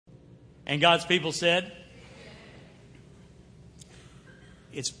And God's people said,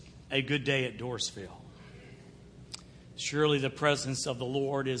 it's a good day at Doorsville. Surely the presence of the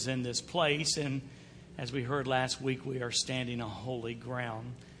Lord is in this place. And as we heard last week, we are standing on holy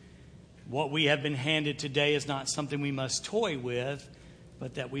ground. What we have been handed today is not something we must toy with,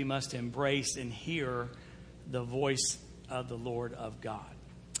 but that we must embrace and hear the voice of the Lord of God.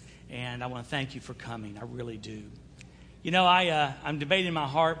 And I want to thank you for coming. I really do. You know, I'm debating in my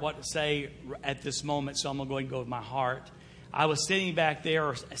heart what to say at this moment, so I'm going to go ahead and go with my heart. I was standing back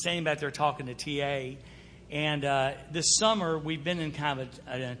there talking to TA, and this summer we've been in kind of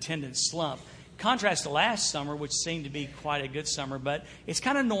an attendance slump. Contrast to last summer, which seemed to be quite a good summer, but it's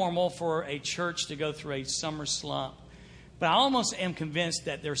kind of normal for a church to go through a summer slump. But I almost am convinced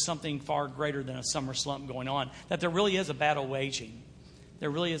that there's something far greater than a summer slump going on, that there really is a battle waging. There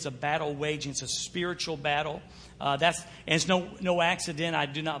really is a battle waging. It's a spiritual battle. And it's no accident, I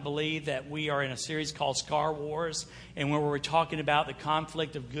do not believe, that we are in a series called Scar Wars, and where we're talking about the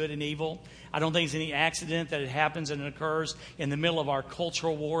conflict of good and evil. I don't think it's any accident that it happens and it occurs in the middle of our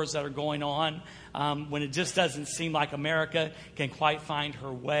cultural wars that are going on, when it just doesn't seem like America can quite find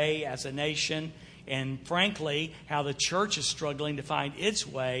her way as a nation. And frankly, how the church is struggling to find its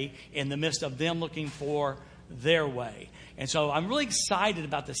way in the midst of them looking for their way. And so I'm really excited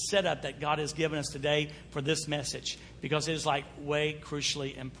about the setup that God has given us today for this message, because it is like way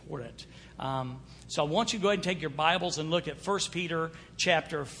crucially important. So I want you to go ahead and take your Bibles and look at 1 Peter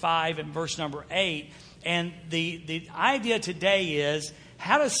chapter 5 and verse number 8. And the idea today is,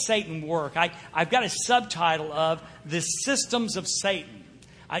 how does Satan work? I've got a subtitle of The Systems of Satan.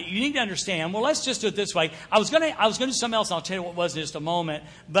 You need to understand. Well, let's just do it this way. I was going to do something else, and I'll tell you what it was in just a moment.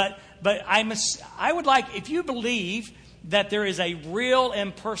 But I would like, if you believe that there is a real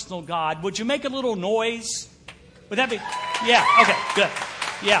and personal God, would you make a little noise? Would that be? Yeah. Okay. Good.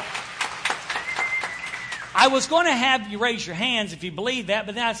 Yeah. I was going to have you raise your hands if you believe that,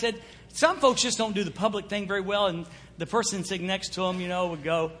 but then I said some folks just don't do the public thing very well, and the person sitting next to them, would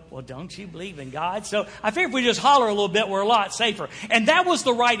go, well, don't you believe in God? So I figured if we just holler a little bit, we're a lot safer. And that was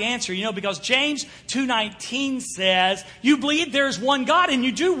the right answer, because James 2:19 says, you believe there's one God, and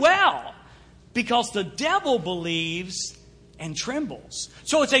you do well, because the devil believes and trembles.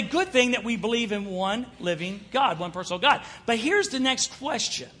 So it's a good thing that we believe in one living God, one personal God. But here's the next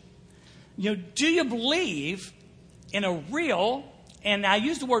question. Do you believe in a real, and I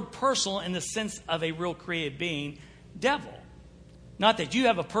use the word personal in the sense of a real created being, devil? Not that you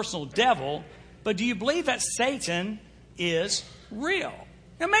have a personal devil, but do you believe that Satan is real?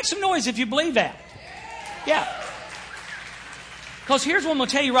 Now make some noise if you believe that. Yeah. Because here's what I'm going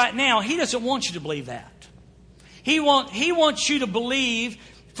to tell you right now. He doesn't want you to believe that. He wants you to believe,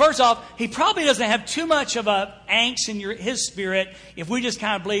 first off, he probably doesn't have too much of a angst in his spirit if we just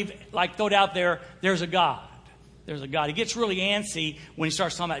kind of believe, like throw it out there, there's a God. There's a God. He gets really antsy when he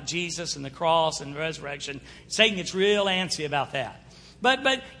starts talking about Jesus and the cross and the resurrection. Satan gets real antsy about that. But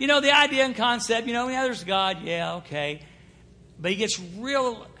the idea and concept, there's God, yeah, okay. But he gets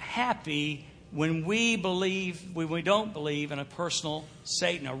real happy when we don't believe in a personal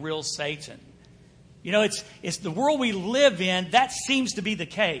Satan, a real Satan. It's the world we live in, that seems to be the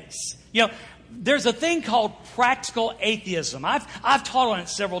case. There's a thing called practical atheism. I've taught on it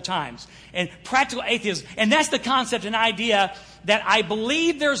several times. And practical atheism, and that's the concept and idea that I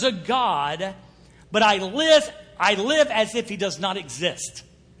believe there's a God, but I live as if he does not exist.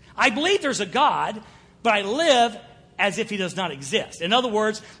 I believe there's a God, but I live as if he does not exist. In other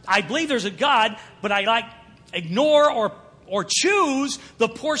words, I believe there's a God, but I ignore or choose the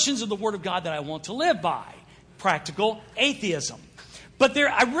portions of the Word of God that I want to live by. Practical atheism. But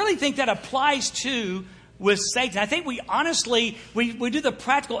I really think that applies with Satan. I think we honestly do the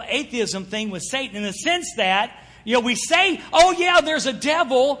practical atheism thing with Satan in the sense that, we say, oh yeah, there's a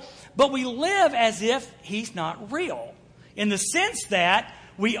devil, but we live as if he's not real. In the sense that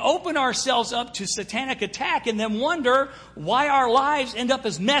we open ourselves up to satanic attack and then wonder why our lives end up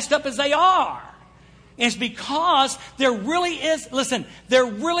as messed up as they are. And it's because there really is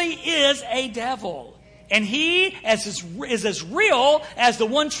a devil. And he is as real as the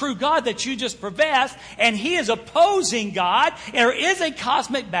one true God that you just professed. And he is opposing God. There is a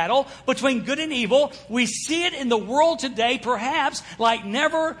cosmic battle between good and evil. We see it in the world today, perhaps like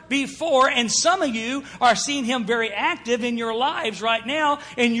never before. And some of you are seeing him very active in your lives right now.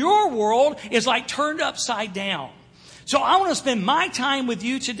 And your world is like turned upside down. So I want to spend my time with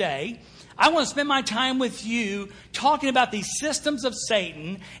you today. I want to spend my time with you talking about these systems of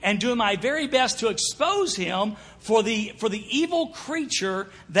Satan and doing my very best to expose him for the evil creature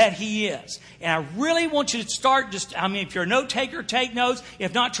that he is. And I really want you to start if you're a note taker, take notes.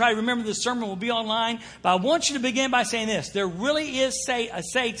 If not, try to remember the sermon will be online. But I want you to begin by saying this. There really is a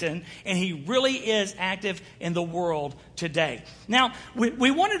Satan, and he really is active in the world today. Now,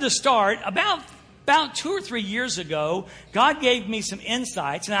 we wanted to start about 2 or 3 years ago. God gave me some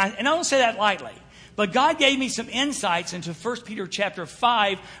insights, and I don't say that lightly, but God gave me some insights into 1 Peter chapter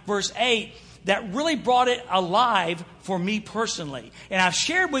 5, verse 8, that really brought it alive for me personally. And I've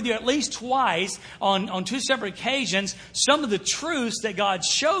shared with you at least twice on 2 separate occasions some of the truths that God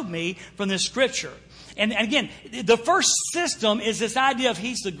showed me from this scripture. And again, the first system is this idea of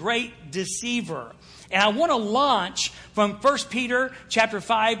he's the great deceiver. And I want to launch from 1 Peter chapter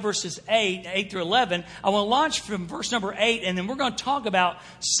 5, verses 8 through 11. I want to launch from verse number 8, and then we're going to talk about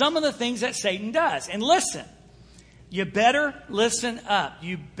some of the things that Satan does. And listen, you better listen up.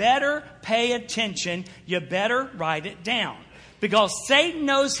 You better pay attention. You better write it down. Because Satan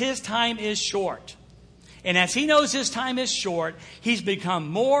knows his time is short. And as he knows his time is short, he's become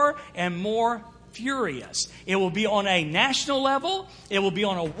more and more furious. It will be on a national level, it will be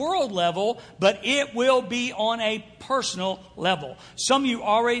on a world level, but it will be on a personal level. Some of you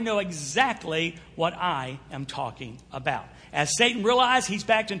already know exactly what I am talking about. As Satan realizes he's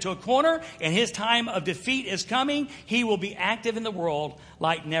backed into a corner and his time of defeat is coming, he will be active in the world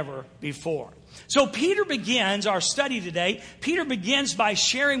like never before. So Peter begins our study today. Peter begins by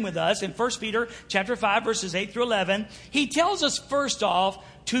sharing with us in 1 Peter chapter 5, verses 8 through 11. He tells us first off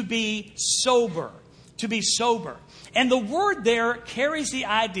to be sober. To be sober. And the word there carries the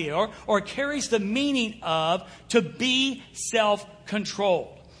idea or carries the meaning of to be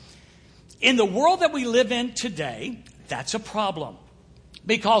self-controlled. In the world that we live in today, that's a problem.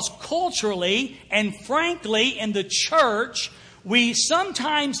 Because culturally and frankly in the church, we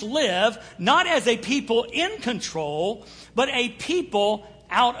sometimes live not as a people in control, but a people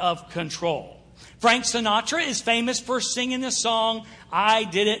out of control. Frank Sinatra is famous for singing the song, I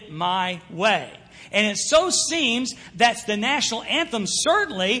Did It My Way. And it so seems that's the national anthem,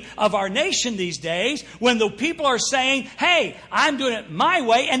 certainly, of our nation these days, when the people are saying, hey, I'm doing it my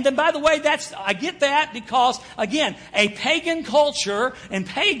way. And then, by the way, I get that because, again, a pagan culture and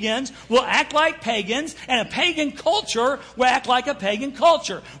pagans will act like pagans, and a pagan culture will act like a pagan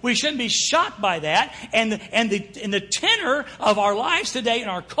culture. We shouldn't be shocked by that. And the tenor of our lives today in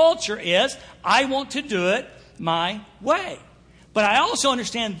our culture is, I want to do it my way. But I also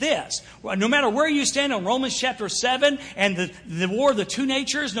understand this. No matter where you stand on Romans chapter 7 and the war of the two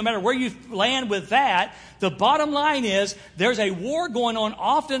natures, no matter where you land with that, the bottom line is there's a war going on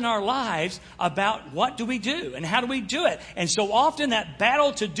often in our lives about what do we do and how do we do it. And so often that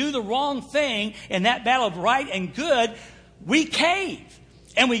battle to do the wrong thing and that battle of right and good, we cave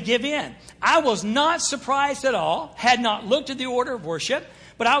and we give in. I was not surprised at all, had not looked at the order of worship,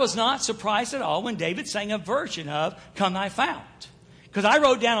 but I was not surprised at all when David sang a version of Come Thy Fount. Because I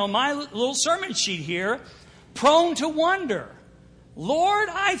wrote down on my little sermon sheet here, prone to wonder. Lord,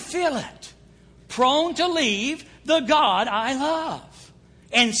 I feel it. Prone to leave the God I love.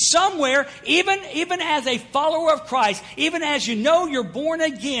 And somewhere, even as a follower of Christ, even as you know you're born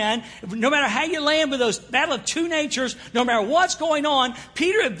again, no matter how you land with those battle of two natures, no matter what's going on,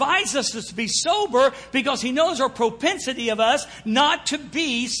 Peter advises us to be sober because he knows our propensity of us not to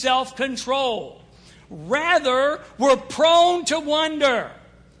be self-controlled. Rather, we're prone to wonder.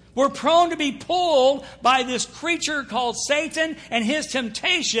 We're prone to be pulled by this creature called Satan and his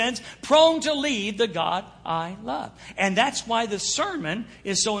temptations, prone to leave the God I love. And that's why the sermon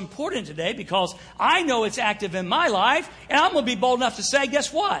is so important today, because I know it's active in my life, and I'm going to be bold enough to say,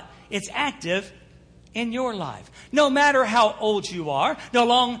 guess what? It's active in your life. No matter how old you are,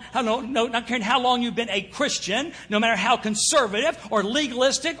 not caring how long you've been a Christian, no matter how conservative or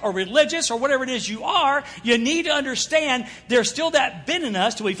legalistic or religious or whatever it is you are, you need to understand there's still that bent in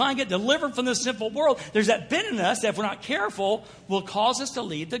us till we finally get delivered from this sinful world. There's that bent in us that if we're not careful will cause us to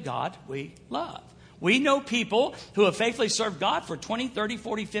leave the God we love. We know people who have faithfully served God for 20, 30,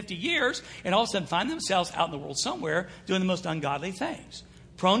 40, 50 years and all of a sudden find themselves out in the world somewhere doing the most ungodly things.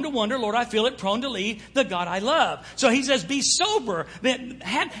 Prone to wonder, Lord, I feel it, prone to leave the God I love. So he says, be sober,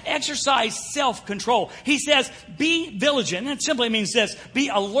 exercise self-control. He says, be vigilant. And it simply means this, be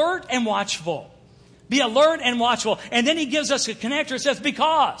alert and watchful. Be alert and watchful. And then he gives us a connector. It says,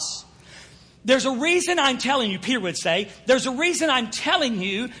 because. There's a reason I'm telling you, Peter would say, there's a reason I'm telling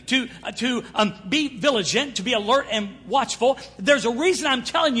you to be vigilant, to be alert and watchful. There's a reason I'm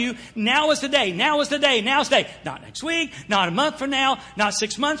telling you now is the day, now is the day, now is the day. Not next week, not a month from now, not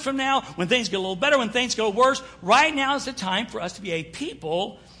 6 months from now, when things get a little better, when things go worse. Right now is the time for us to be a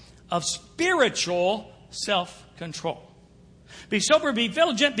people of spiritual self-control. Be sober, be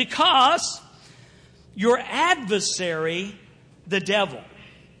vigilant, because your adversary, the devil.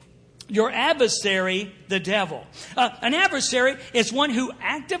 Your adversary, the devil. An adversary is one who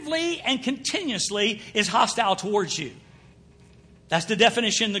actively and continuously is hostile towards you. That's the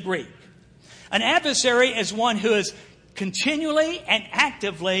definition in the Greek. An adversary is one who is continually and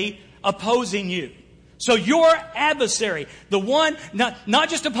actively opposing you. So your adversary, the one, not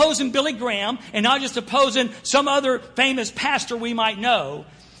just opposing Billy Graham and not just opposing some other famous pastor we might know,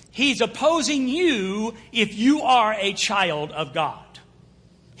 he's opposing you if you are a child of God.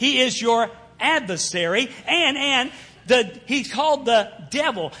 He is your adversary, and he's called the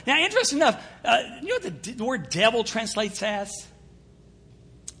devil. Now, interesting enough, you know what the word devil translates as?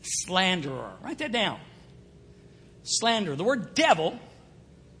 Slanderer. Write that down. Slanderer. The word devil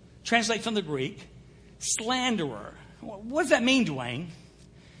translates from the Greek, slanderer. What does that mean, Dwayne?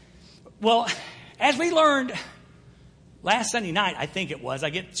 Well, as we learned last Sunday night, I think it was.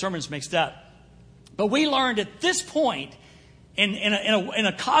 I get sermons mixed up. But we learned at this point, in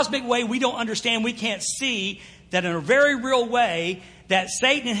a cosmic way we don't understand, we can't see, that in a very real way, that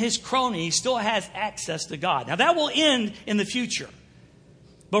Satan and his cronies still has access to God. Now that will end in the future.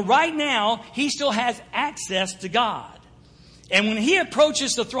 But right now, he still has access to God. And when he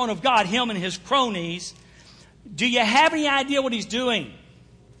approaches the throne of God, him and his cronies, do you have any idea what he's doing?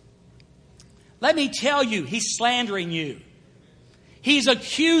 Let me tell you, he's slandering you. He's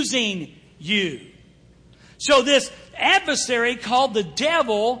accusing you. So this adversary called the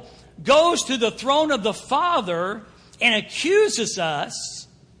devil goes to the throne of the Father and accuses us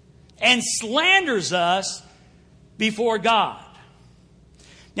and slanders us before God.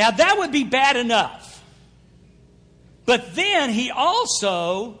 Now that would be bad enough. But then he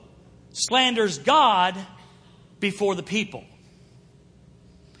also slanders God before the people.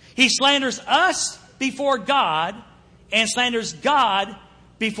 He slanders us before God and slanders God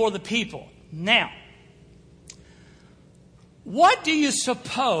before the people. Now, what do you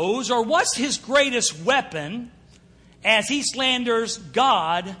suppose, or what's his greatest weapon as he slanders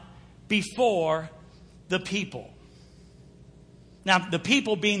God before the people? Now, the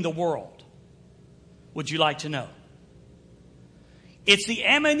people being the world. Would you like to know? It's the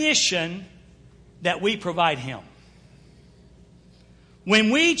ammunition that we provide him.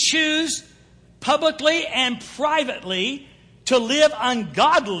 When we choose publicly and privately to live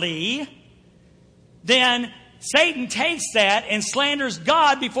ungodly, then Satan takes that and slanders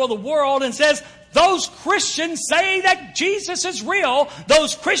God before the world and says, those Christians say that Jesus is real.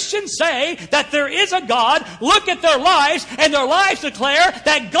 Those Christians say that there is a God. Look at their lives, and their lives declare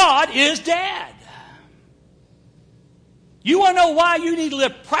that God is dead. You want to know why you need to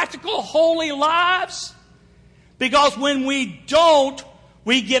live practical, holy lives? Because when we don't,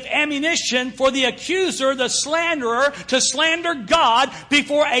 we give ammunition for the accuser, the slanderer, to slander God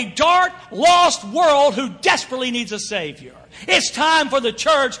before a dark, lost world who desperately needs a Savior. It's time for the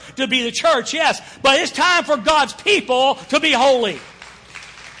church to be the church, yes, but it's time for God's people to be holy.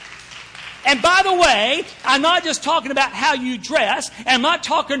 And by the way, I'm not just talking about how you dress, and I'm not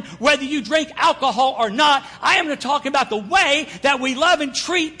talking whether you drink alcohol or not. I am going to talk about the way that we love and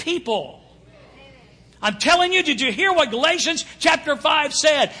treat people. I'm telling you, did you hear what Galatians chapter 5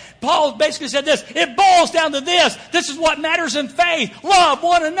 said? Paul basically said this, it boils down to this. This is what matters in faith. Love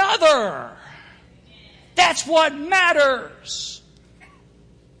one another. That's what matters.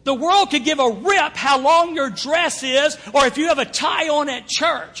 The world could give a rip how long your dress is, or if you have a tie on at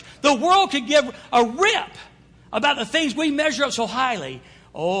church. The world could give a rip about the things we measure up so highly.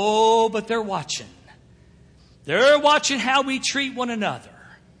 Oh, but they're watching. They're watching how we treat one another.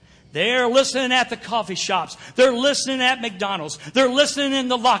 They're listening at the coffee shops. They're listening at McDonald's. They're listening in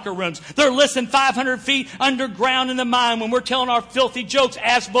the locker rooms. They're listening 500 feet underground in the mine when we're telling our filthy jokes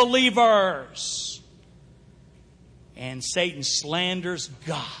as believers. And Satan slanders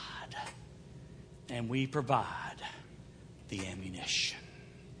God. And we provide the ammunition.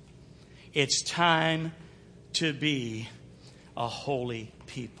 It's time to be a holy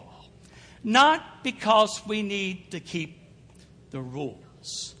people. Not because we need to keep the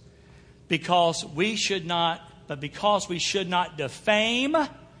rules. Because we should not, but because we should not defame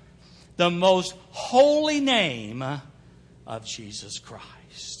the most holy name of Jesus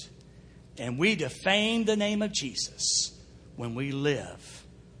Christ. And we defame the name of Jesus when we live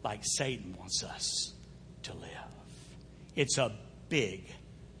like Satan wants us to live. It's a big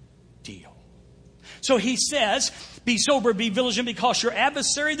deal. So he says, be sober, be vigilant, because your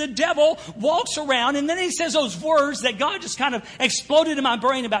adversary, the devil, walks around. And then he says those words that God just kind of exploded in my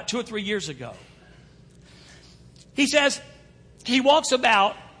brain about 2 or 3 years ago. He says, he walks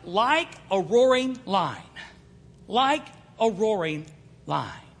about like a roaring lion. Like a roaring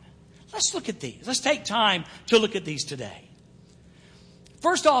lion. Let's look at these. Let's take time to look at these today.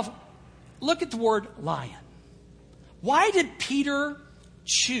 First off, look at the word lion. Why did Peter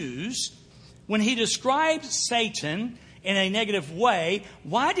choose, when he described Satan in a negative way,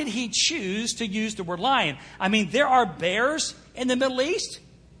 why did he choose to use the word lion? I mean, there are bears in the Middle East.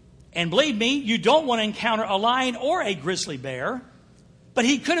 And believe me, you don't want to encounter a lion or a grizzly bear. But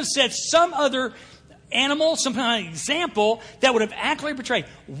he could have said some other animal, some kind of example that would have accurately portrayed.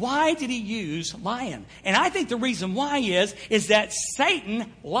 Why did he use lion? And I think the reason why is that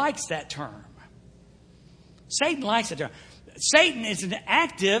Satan likes that term. Satan likes that term. Satan is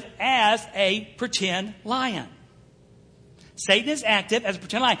active as a pretend lion. Satan is active as a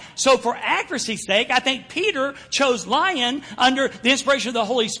pretend lion. So for accuracy's sake, I think Peter chose lion under the inspiration of the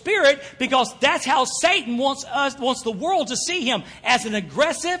Holy Spirit, because that's how Satan wants the world to see him, as an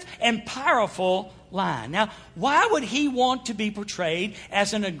aggressive and powerful lion. Now, why would he want to be portrayed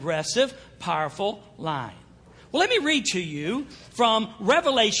as an aggressive, powerful lion? Well, let me read to you from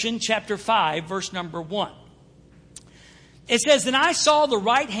Revelation chapter 5, verse number 1. It says, "Then I saw the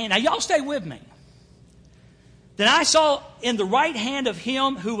right hand." Now, y'all stay with me. "Then I saw in the right hand of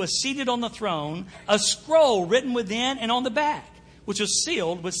him who was seated on the throne a scroll written within and on the back, which was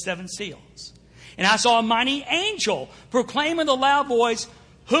sealed with 7 seals. And I saw a mighty angel proclaim in a loud voice,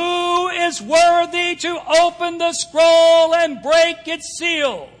 'Who is worthy to open the scroll and break its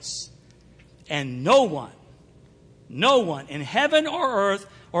seals?' And no one in heaven or earth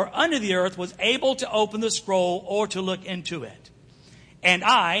or under the earth was able to open the scroll or to look into it. And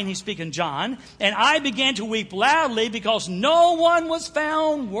he's speaking John, and I began to weep loudly because no one was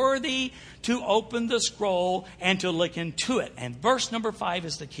found worthy to open the scroll and to look into it." And verse number 5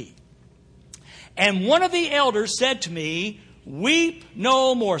 is the key. "And one of the elders said to me, 'Weep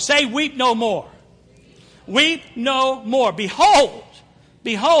no more.'" Say, weep no more. Weep no more. Behold,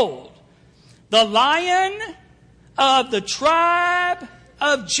 the Lion of the tribe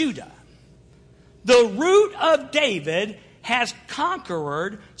of Judah, the Root of David, has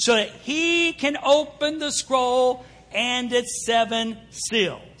conquered so that he can open the scroll and its 7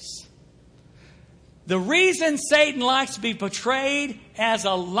 seals. The reason Satan likes to be portrayed as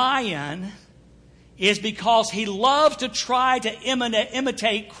a lion is because he loves to try to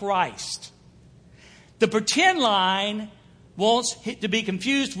imitate Christ. The pretend lion wants to be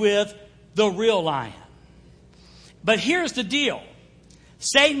confused with the real lion. But here's the deal.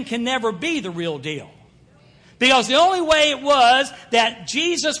 Satan can never be the real deal. Because the only way it was that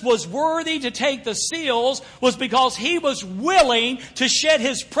Jesus was worthy to take the seals was because he was willing to shed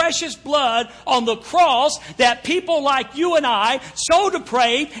his precious blood on the cross, that people like you and I, so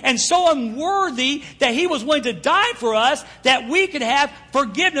depraved and so unworthy, that he was willing to die for us, that we could have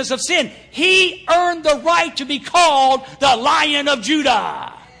forgiveness of sin. He earned the right to be called the Lion of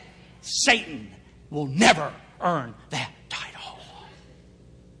Judah. Satan will never earn that title.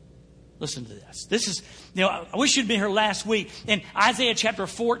 Listen to this. This is... I wish you'd been here last week. In Isaiah chapter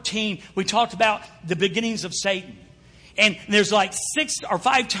 14, we talked about the beginnings of Satan. And there's like 6 or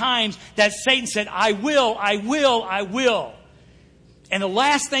 5 times that Satan said, "I will, I will, I will." And the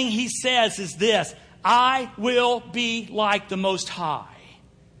last thing he says is this: "I will be like the Most High."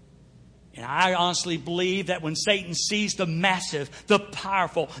 And I honestly believe that when Satan sees the massive, the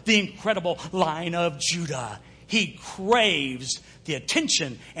powerful, the incredible Lion of Judah, he craves the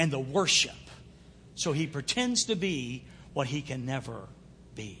attention and the worship. So he pretends to be what he can never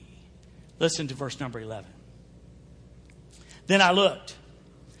be. Listen to verse number 11. "Then I looked,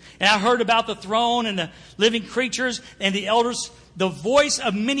 and I heard about the throne and the living creatures and the elders, the voice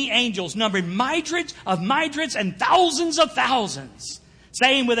of many angels, numbering myriads and thousands of thousands,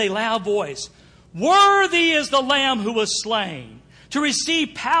 saying with a loud voice, 'Worthy is the Lamb who was slain to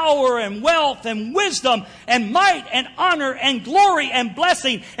receive power and wealth and wisdom and might and honor and glory and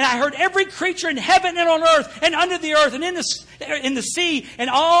blessing.' And I heard every creature in heaven and on earth and under the earth and in the sea and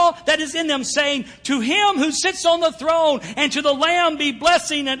all that is in them, saying, 'To him who sits on the throne and to the Lamb be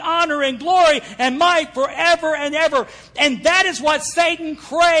blessing and honor and glory and might forever and ever.'" And that is what Satan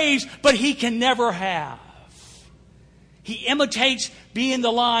craves, but he can never have. He imitates being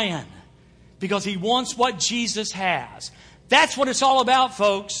the lion because he wants what Jesus has. That's what it's all about,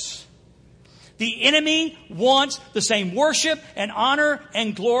 folks. The enemy wants the same worship and honor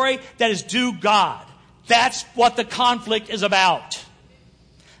and glory that is due God. That's what the conflict is about.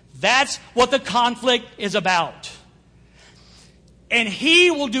 That's what the conflict is about. And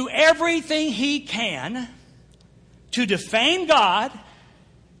he will do everything he can to defame God,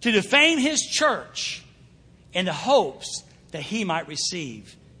 to defame his church, in the hopes that he might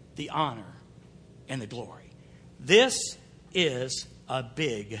receive the honor and the glory. This is a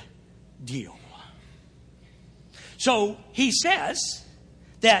big deal. So he says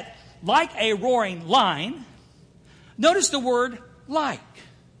that like a roaring lion, notice the word like.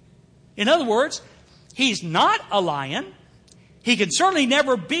 In other words, he's not a lion. He can certainly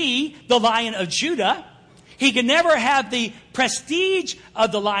never be the Lion of Judah. He can never have the prestige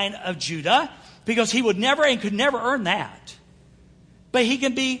of the Lion of Judah because he would never and could never earn that. But he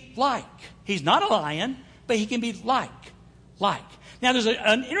can be like. He's not a lion, but he can be like. Now there's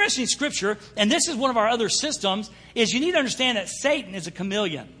an interesting scripture, and this is one of our other systems, is you need to understand that Satan is a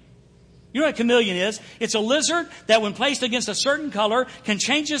chameleon. You know what a chameleon is? It's a lizard that when placed against a certain color can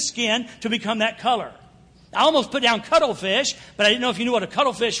change its skin to become that color. I almost put down cuttlefish, but I didn't know if you knew what a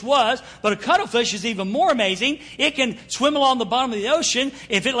cuttlefish was. But a cuttlefish is even more amazing. It can swim along the bottom of the ocean.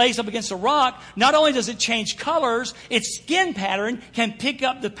 If it lays up against a rock, not only does it change colors, its skin pattern can pick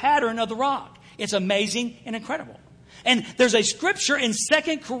up the pattern of the rock. It's amazing and incredible. And there's a scripture in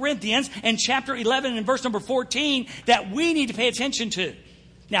 2 Corinthians in chapter 11 and verse number 14 that we need to pay attention to.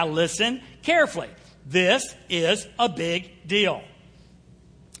 Now listen carefully. This is a big deal.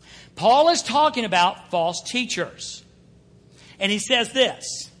 Paul is talking about false teachers. And he says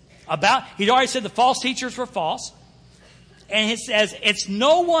this about, he'd already said the false teachers were false. And he says, it's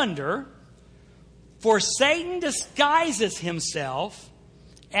no wonder, for Satan disguises himself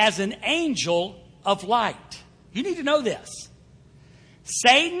as an angel of light. You need to know this.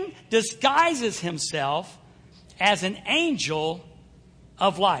 Satan disguises himself as an angel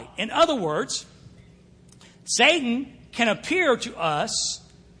of light. In other words, Satan can appear to us,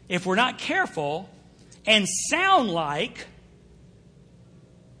 if we're not careful, and sound like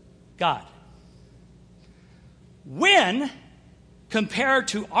God, when compared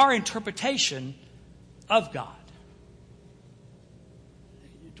to our interpretation of God.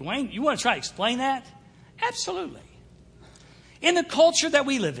 Dwayne, you want to try to explain that? Absolutely. In the culture that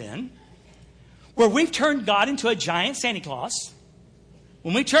we live in, where we've turned God into a giant Santa Claus,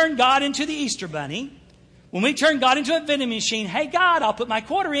 when we turn God into the Easter Bunny, when we turn God into a vending machine, hey God, I'll put my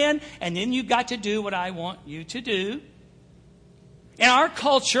quarter in, and then you've got to do what I want you to do. In our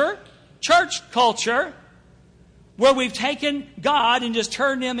culture, church culture, where we've taken God and just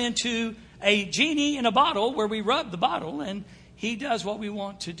turned him into a genie in a bottle where we rub the bottle and he does what we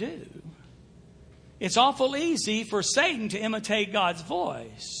want to do. It's awful easy for Satan to imitate God's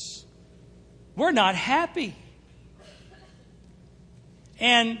voice. We're not happy.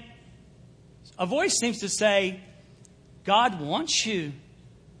 And a voice seems to say, God wants you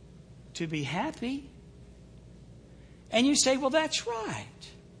to be happy. And you say, well, that's right.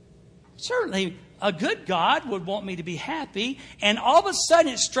 Certainly, a good God would want me to be happy. And all of a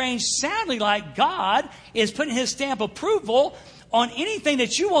sudden, it's strange sounding like God is putting his stamp of approval on anything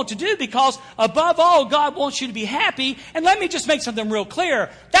that you want to do, because above all, God wants you to be happy. And let me just make something real clear.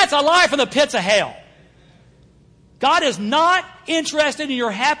 That's a lie from the pits of hell. God is not interested in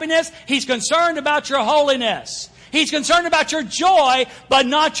your happiness. He's concerned about your holiness. He's concerned about your joy, but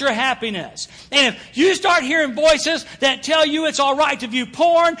not your happiness. And if you start hearing voices that tell you it's all right to view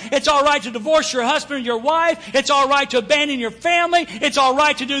porn, it's all right to divorce your husband or your wife, it's all right to abandon your family, it's all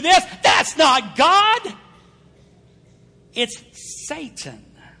right to do this, that's not God. It's Satan,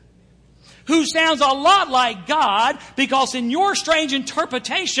 who sounds a lot like God, because in your strange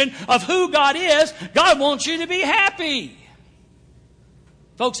interpretation of who God is, God wants you to be happy.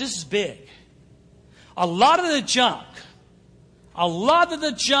 Folks, this is big. A lot of the junk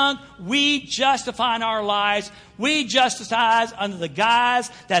we justify in our lives, we justify under the guise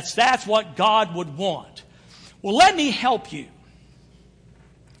that's what God would want. Well, let me help you.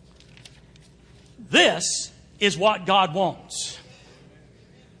 This is what God wants.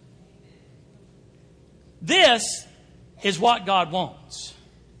 This is what God wants.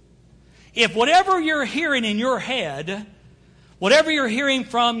 If whatever you're hearing in your head, whatever you're hearing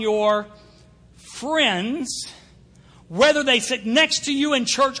from your friends, whether they sit next to you in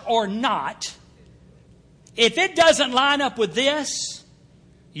church or not, if it doesn't line up with this,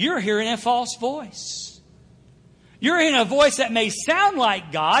 you're hearing a false voice. You're hearing a voice that may sound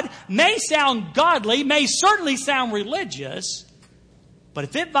like God, may sound godly, may certainly sound religious, but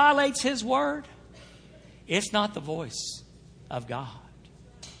if it violates his word, it's not the voice of God.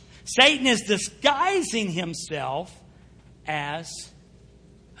 Satan is disguising himself as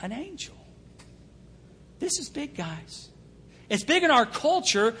an angel. This is big, guys. It's big in our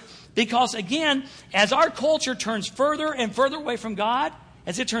culture because, again, as our culture turns further and further away from God,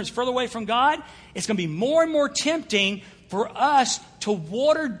 it's going to be more and more tempting for us to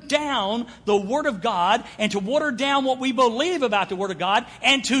water down the Word of God and to water down what we believe about the Word of God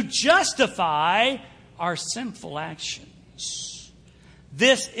and to justify our sinful actions.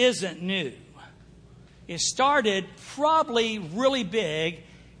 This isn't new. It started probably really big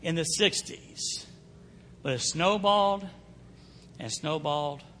in the 60s. But it snowballed and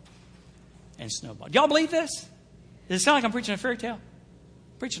snowballed and snowballed. Y'all believe this? Does it sound like I'm preaching a fairy tale?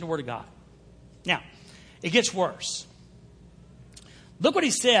 I'm preaching the Word of God. Now, it gets worse. Look what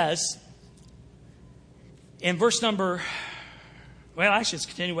he says in verse number, well, actually, it's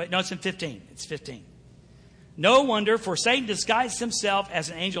continuing. No, it's in 15. It's 15. No wonder, for Satan disguised himself as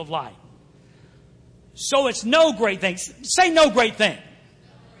an angel of light. So it's no great thing. Say no great thing.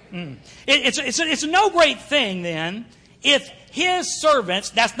 It's a no great thing, then, if his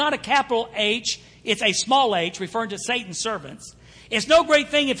servants, that's not a capital H, it's a small h, referring to Satan's servants. It's no great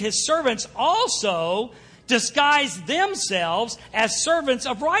thing if his servants also disguise themselves as servants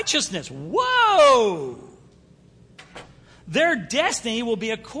of righteousness. Whoa! Their destiny will be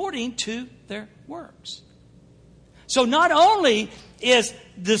according to their works. So not only is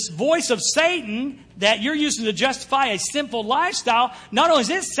this voice of Satan that you're using to justify a sinful lifestyle, not only is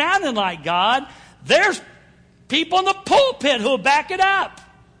it sounding like God, there's people in the pulpit who will back it up.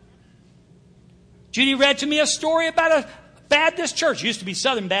 Judy read to me a story about a Baptist church. It used to be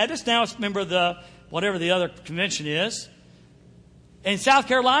Southern Baptist. Now it's a member of the whatever the other convention is. In South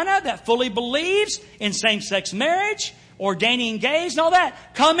Carolina that fully believes in same-sex marriage, ordaining gays and all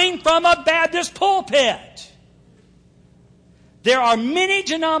that, coming from a Baptist pulpit. There are many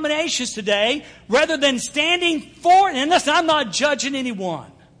denominations today, rather than standing for, and listen, I'm not judging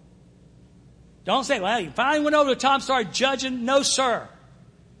anyone. Don't say, well, you finally went over the top and started judging. No, sir.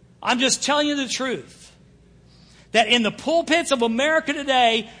 I'm just telling you the truth. That in the pulpits of America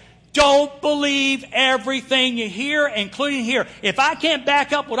today, don't believe everything you hear, including here. If I can't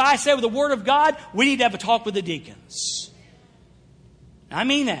back up what I say with the Word of God, we need to have a talk with the deacons. I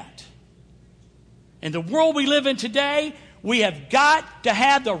mean that. In the world we live in today, we have got to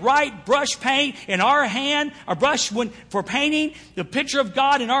have the right brush paint in our hand, a brush for painting the picture of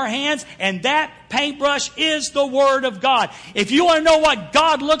God in our hands, and that paintbrush is the Word of God. If you want to know what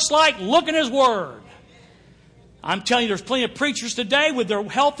God looks like, look in His Word. I'm telling you, there's plenty of preachers today with their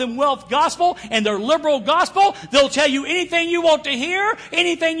health and wealth gospel and their liberal gospel. They'll tell you anything you want to hear,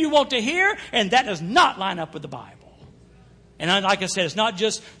 and that does not line up with the Bible. And like I said, it's not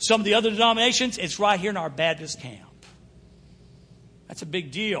just some of the other denominations. It's right here in our Baptist camp. That's a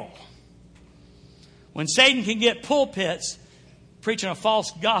big deal. When Satan can get pulpits preaching a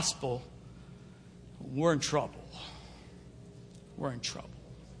false gospel, we're in trouble. We're in trouble.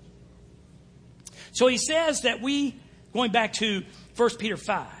 So he says that going back to 1 Peter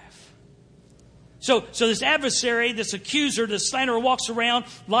 5. So this adversary, this accuser, this slanderer walks around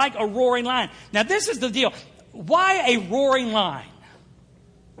like a roaring lion. Now this is the deal. Why a roaring lion?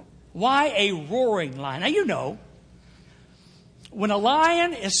 Why a roaring lion? Now you know, when a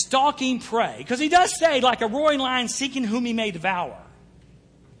lion is stalking prey, because he does say like a roaring lion seeking whom he may devour.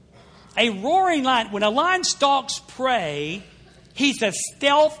 A roaring lion, when a lion stalks prey, he's as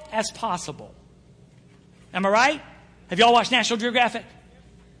stealth as possible. Am I right? Have y'all watched National Geographic?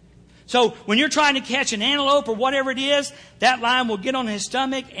 So when you're trying to catch an antelope or whatever it is, that lion will get on his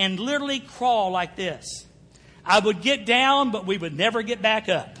stomach and literally crawl like this. I would get down, but we would never get back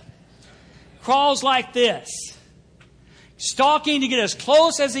up. Crawls like this. Stalking to get as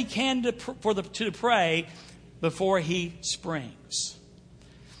close as he can to the prey before he springs.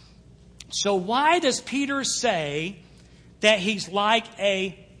 So why does Peter say that he's like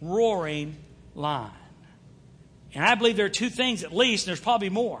a roaring lion? And I believe there are two things at least, and there's probably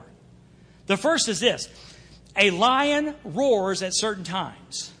more. The first is this. A lion roars at certain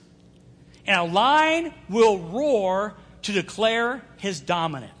times. And a lion will roar to declare his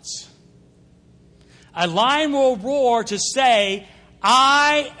dominance. A lion will roar to say,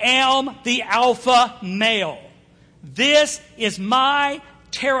 I am the alpha male. This is my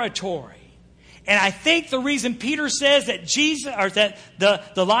territory. And I think the reason Peter says that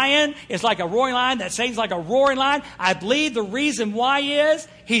the lion is like a roaring lion, that Satan's like a roaring lion, I believe the reason why is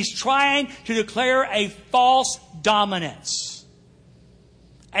he's trying to declare a false dominance.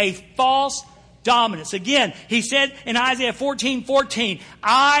 A false dominance. Again, he said in Isaiah 14:14,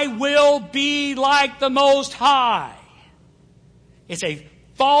 I will be like the Most High. It's a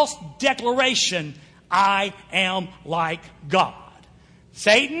false declaration, I am like God.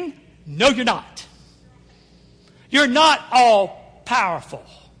 Satan, no, you're not. You're not all powerful.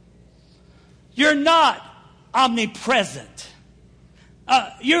 You're not omnipresent.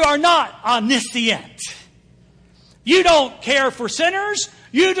 You are not omniscient. You don't care for sinners.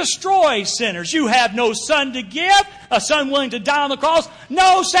 You destroy sinners. You have no son to give, a son willing to die on the cross.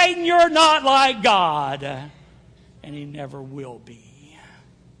 No, Satan, you're not like God. And he never will be.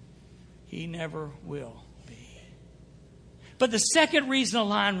 He never will be. But the second reason a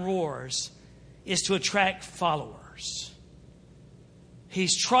lion roars is to attract followers.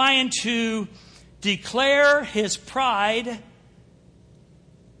 He's trying to declare his pride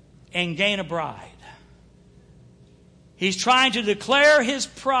and gain a bride. He's trying to declare his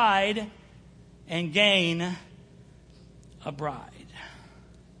pride and gain a bride.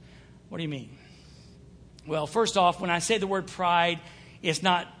 What do you mean? Well, first off, when I say the word pride, it's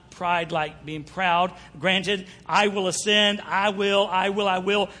not pride like being proud. Granted, I will ascend, I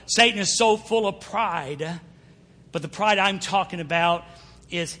will. Satan is so full of pride. But the pride I'm talking about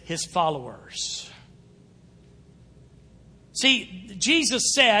is his followers. See,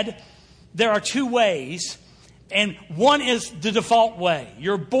 Jesus said there are two ways. And one is the default way.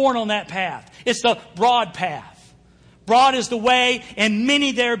 You're born on that path. It's the broad path. Broad is the way, and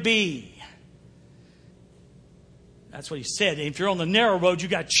many there be. That's what he said. If you're on the narrow road, you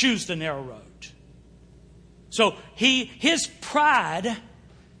got to choose the narrow road. So his pride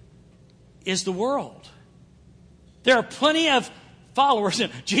is the world. There are plenty of followers.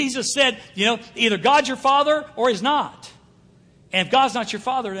 Jesus said, either God's your father or he's not. And if God's not your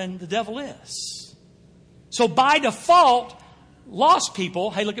father, then the devil is. So by default, lost people,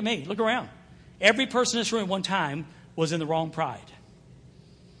 hey, look at me, look around. Every person in this room at one time was in the wrong pride.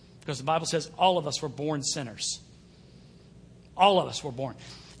 Because the Bible says all of us were born sinners. All of us were born.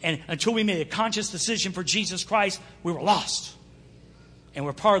 And until we made a conscious decision for Jesus Christ, we were lost. And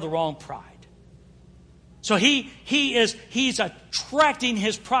we're part of the wrong pride. So he's attracting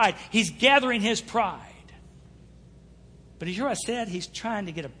his pride. He's gathering his pride. But you hear what I said? He's trying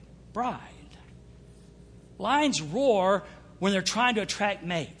to get a bride. Lions roar when they're trying to attract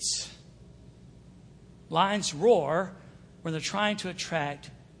mates. Lions roar when they're trying to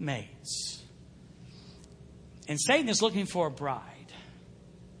attract mates. And Satan is looking for a bride.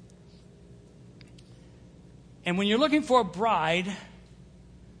 And when you're looking for a bride,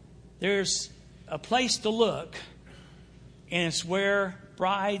 there's a place to look, and it's where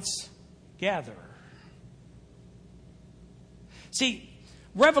brides gather. See,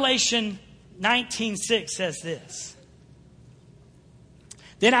 Revelation 19:6 says this.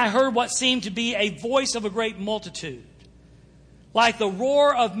 Then I heard what seemed to be a voice of a great multitude, like the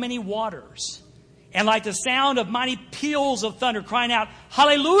roar of many waters, and like the sound of mighty peals of thunder, crying out,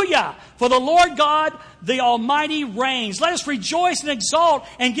 Hallelujah! For the Lord God, the Almighty reigns. Let us rejoice and exalt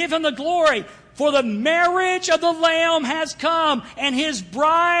and give him the glory. For the marriage of the Lamb has come, and his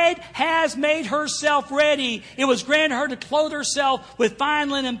bride has made herself ready. It was granted her to clothe herself with fine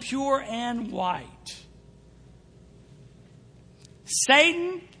linen, pure and white.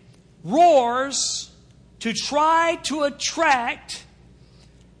 Satan roars to try to attract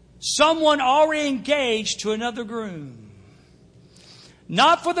someone already engaged to another groom.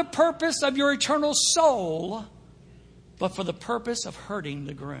 Not for the purpose of your eternal soul, but for the purpose of hurting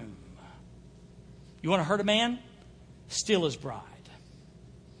the groom. You want to hurt a man? Steal his bride.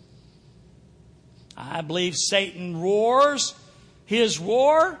 I believe Satan roars his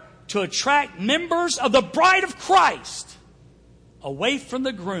roar to attract members of the bride of Christ away from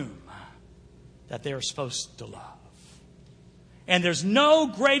the groom that they are supposed to love. And there's no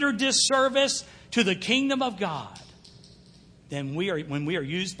greater disservice to the kingdom of God than when we are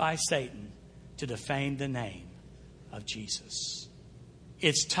used by Satan to defame the name of Jesus.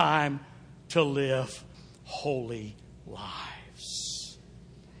 It's time to live holy lives.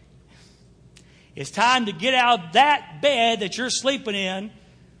 It's time to get out of that bed that you're sleeping in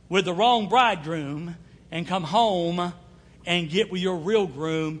with the wrong bridegroom and come home and get with your real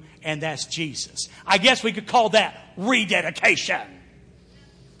groom, and that's Jesus. I guess we could call that rededication.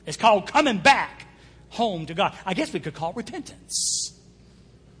 It's called coming back home to God. I guess we could call it repentance.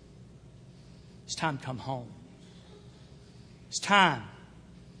 It's time to come home. It's time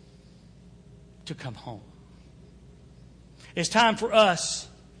to come home. It's time for us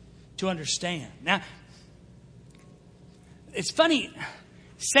to understand. Now, it's funny.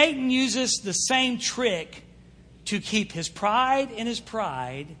 Satan uses the same trick to keep his pride in his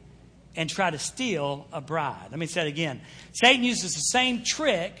pride and try to steal a bride. Let me say it again. Satan uses the same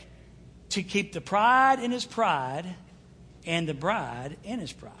trick to keep the pride in his pride and the bride in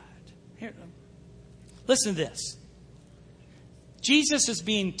His bride. Here, listen to this. Jesus is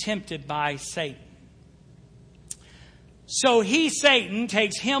being tempted by Satan. So Satan,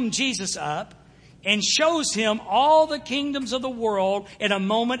 takes him, Jesus, up and shows him all the kingdoms of the world in a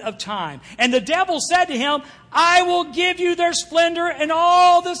moment of time. And the devil said to him, I will give you their splendor and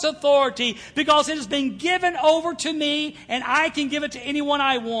all this authority because it has been given over to me and I can give it to anyone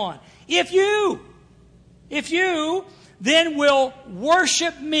I want. If you then will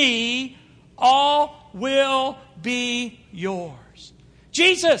worship me, all will be yours.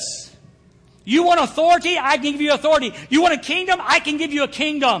 Jesus, you want authority? I can give you authority. You want a kingdom? I can give you a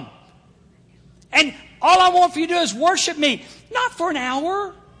kingdom. And all I want for you to do is worship me. Not for an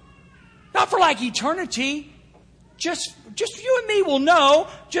hour. Not for like eternity. Just you and me will know.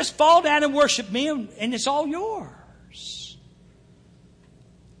 Just fall down and worship me and it's all yours.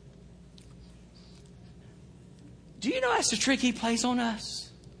 Do you know that's the trick he plays on us?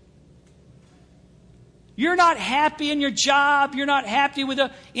 You're not happy in your job. You're not happy with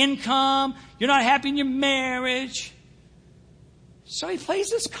the income. You're not happy in your marriage. So he plays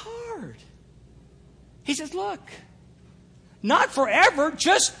this card. He says, look, not forever,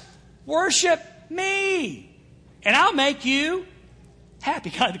 just worship me. And I'll make you happy.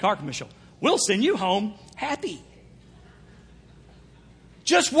 Kind of the car commercial. We'll send you home happy.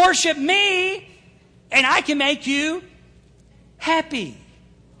 Just worship me and I can make you happy.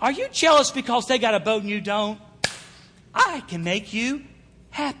 Are you jealous because they got a boat and you don't? I can make you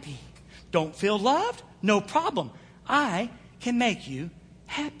happy. Don't feel loved? No problem. I can make you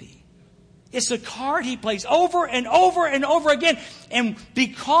happy. It's a card he plays over and over and over again. And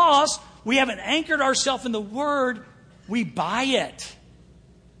because we haven't anchored ourselves in the Word, we buy it.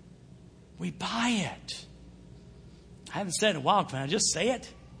 We buy it. I haven't said it in a while. Can I just say it?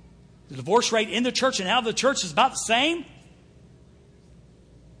 The divorce rate in the church and out of the church is about the same.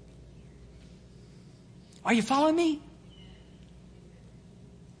 Are you following me?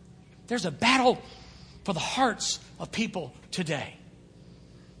 There's a battle for the hearts of people today.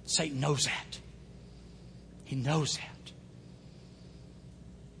 Satan knows that. He knows that.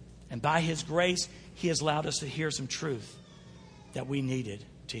 And by His grace, He has allowed us to hear some truth that we needed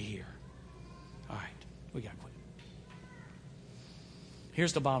to hear. All right, we got to quit.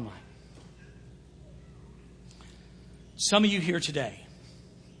 Here's the bottom line. Some of you here today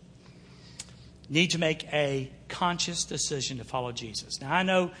need to make a conscious decision to follow Jesus. Now, I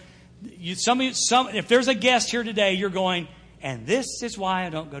know if there's a guest here today, you're going, and this is why I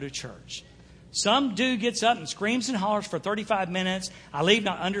don't go to church. Some dude gets up and screams and hollers for 35 minutes. I leave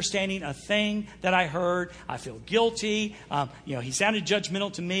not understanding a thing that I heard. I feel guilty. He sounded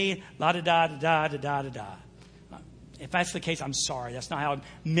judgmental to me. La-da-da-da-da-da-da-da. If that's the case, I'm sorry. That's not how I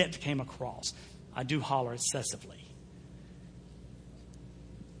meant to came across. I do holler excessively.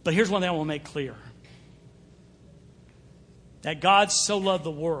 But here's one thing I want to make clear. That God so loved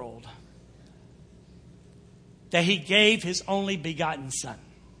the world that He gave His only begotten Son.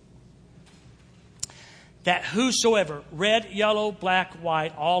 That whosoever, red, yellow, black,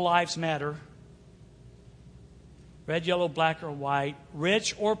 white, all lives matter. Red, yellow, black, or white,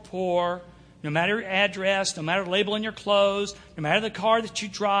 rich or poor, no matter your address, no matter the label on your clothes, no matter the car that you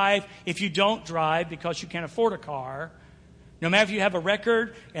drive, if you don't drive because you can't afford a car, no matter if you have a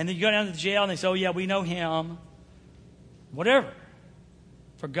record and then you go down to the jail and they say, oh yeah, we know him. Whatever.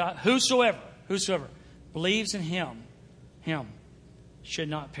 For God, whosoever believes in Him should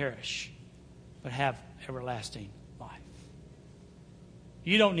not perish, but have everlasting life.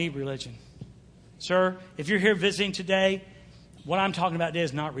 You don't need religion. Sir, if you're here visiting today, what I'm talking about today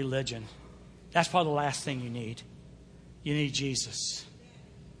is not religion. That's probably the last thing you need. You need Jesus.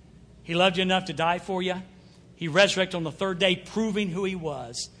 He loved you enough to die for you. He resurrected on the third day, proving who He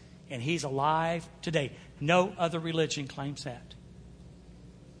was. And He's alive today. No other religion claims that.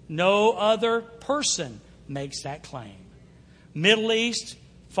 No other person makes that claim. Middle East,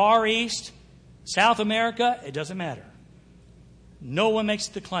 Far East, South America, it doesn't matter. No one makes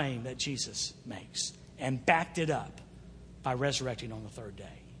the claim that Jesus makes and backed it up by resurrecting on the third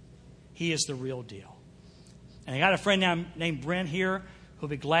day. He is the real deal. And I got a friend now named Brent here who'll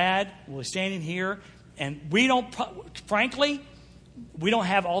be glad. We'll be standing here. And we don't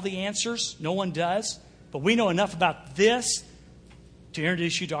have all the answers. No one does. But we know enough about this to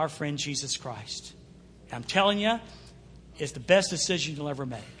introduce you to our friend Jesus Christ. And I'm telling you, it's the best decision you'll ever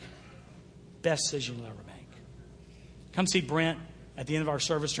make. Best decision you'll ever make. Come see Brent at the end of our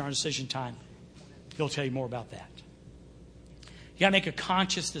service during our decision time. He'll tell you more about that. You got to make a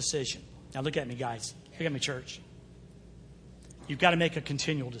conscious decision. Now look at me, guys. Look at me, church. You've got to make a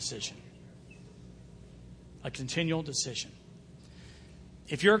continual decision. A continual decision.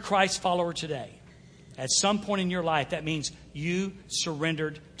 If you're a Christ follower today, at some point in your life, that means you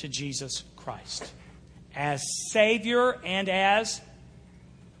surrendered to Jesus Christ as Savior and as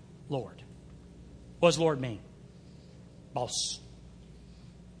Lord. What does Lord mean? Boss.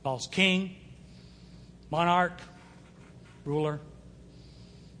 Boss. King. Monarch. Ruler.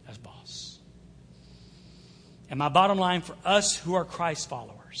 That's boss. And my bottom line for us who are Christ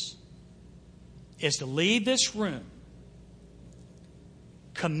followers is to leave this room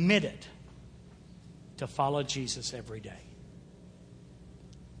committed to follow Jesus every day.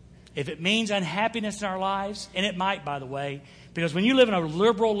 If it means unhappiness in our lives, and it might, by the way, because when you live in a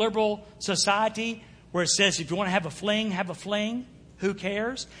liberal society where it says if you want to have a fling, who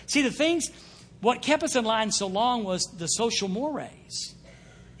cares? See, what kept us in line so long was the social mores.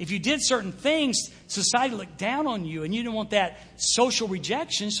 If you did certain things, society looked down on you, and you didn't want that social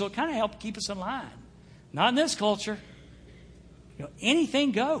rejection, so it kind of helped keep us in line. Not in this culture.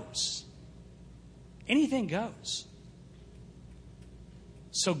 Anything goes. Anything goes.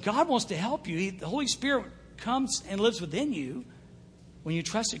 So God wants to help you. The Holy Spirit comes and lives within you when you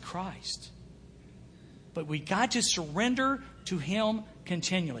trusted Christ. But we got to surrender to Him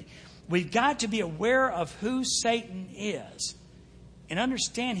continually. We've got to be aware of who Satan is and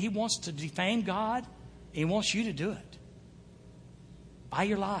understand he wants to defame God, and he wants you to do it by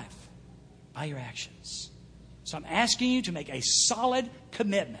your life, by your actions. So I'm asking you to make a solid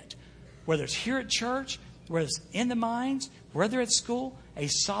commitment, whether it's here at church, whether it's in the mines, whether it's school, a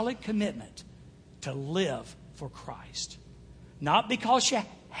solid commitment to live for Christ. Not because you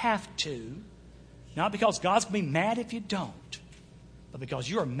have to, not because God's going to be mad if you don't, but because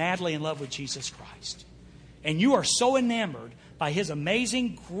you are madly in love with Jesus Christ. And you are so enamored by His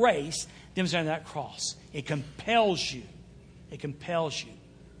amazing grace demonstrated on that cross. It compels you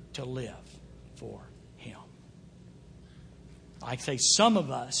to live for Him. Like I say, some of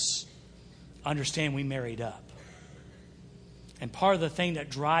us understand we married up. And part of the thing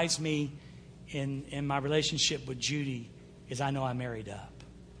that drives me in my relationship with Judy is I know I married up.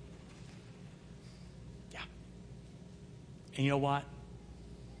 Yeah. And you know what?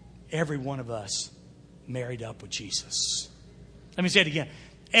 Every one of us married up with Jesus. Let me say it again.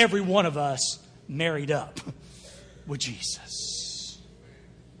 Every one of us married up with Jesus.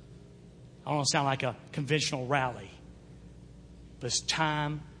 I don't want to sound like a conventional rally, but it's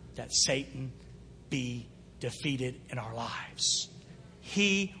time that Satan be defeated in our lives.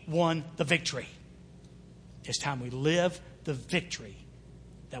 He won the victory. It's time we live the victory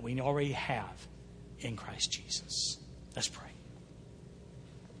that we already have in Christ Jesus. Let's pray.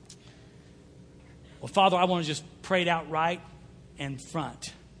 Well, Father, I want to just pray it out right in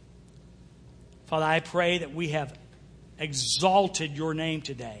front. Father, I pray that we have exalted your name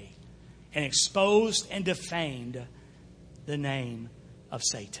today and exposed and defamed the name of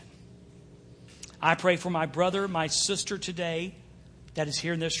Satan. I pray for my brother, my sister today that is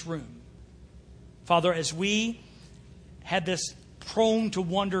here in this room. Father, as we had this prone to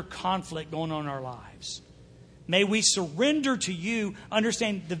wonder conflict going on in our lives, may we surrender to you,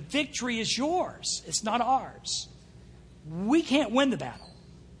 understand the victory is yours. It's not ours. We can't win the battle.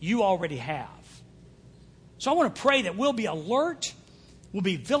 You already have. So I want to pray that we'll be alert, we'll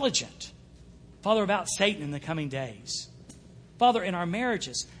be vigilant, Father, about Satan in the coming days. Father, in our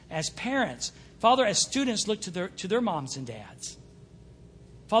marriages, as parents, Father, as students look to their moms and dads.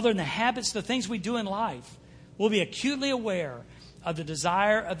 Father, in the habits, the things we do in life, we'll be acutely aware of the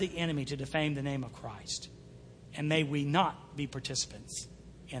desire of the enemy to defame the name of Christ. And may we not be participants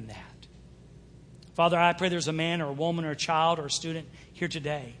in that. Father, I pray there's a man or a woman or a child or a student here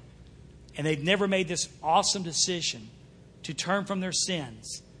today, and they've never made this awesome decision to turn from their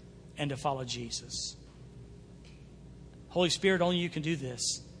sins and to follow Jesus. Holy Spirit, only you can do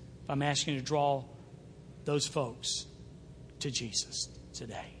this. I'm asking you to draw those folks to Jesus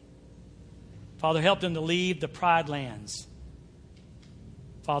today. Father, help them to leave the pride lands,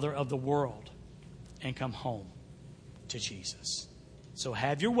 Father, of the world and come home to Jesus. So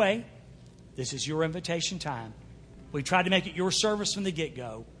have your way. This is your invitation time. We tried to make it your service from the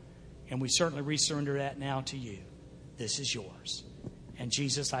get-go, and we certainly resurrender that now to you. This is yours. And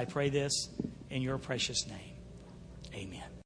Jesus, I pray this in your precious name. Amen.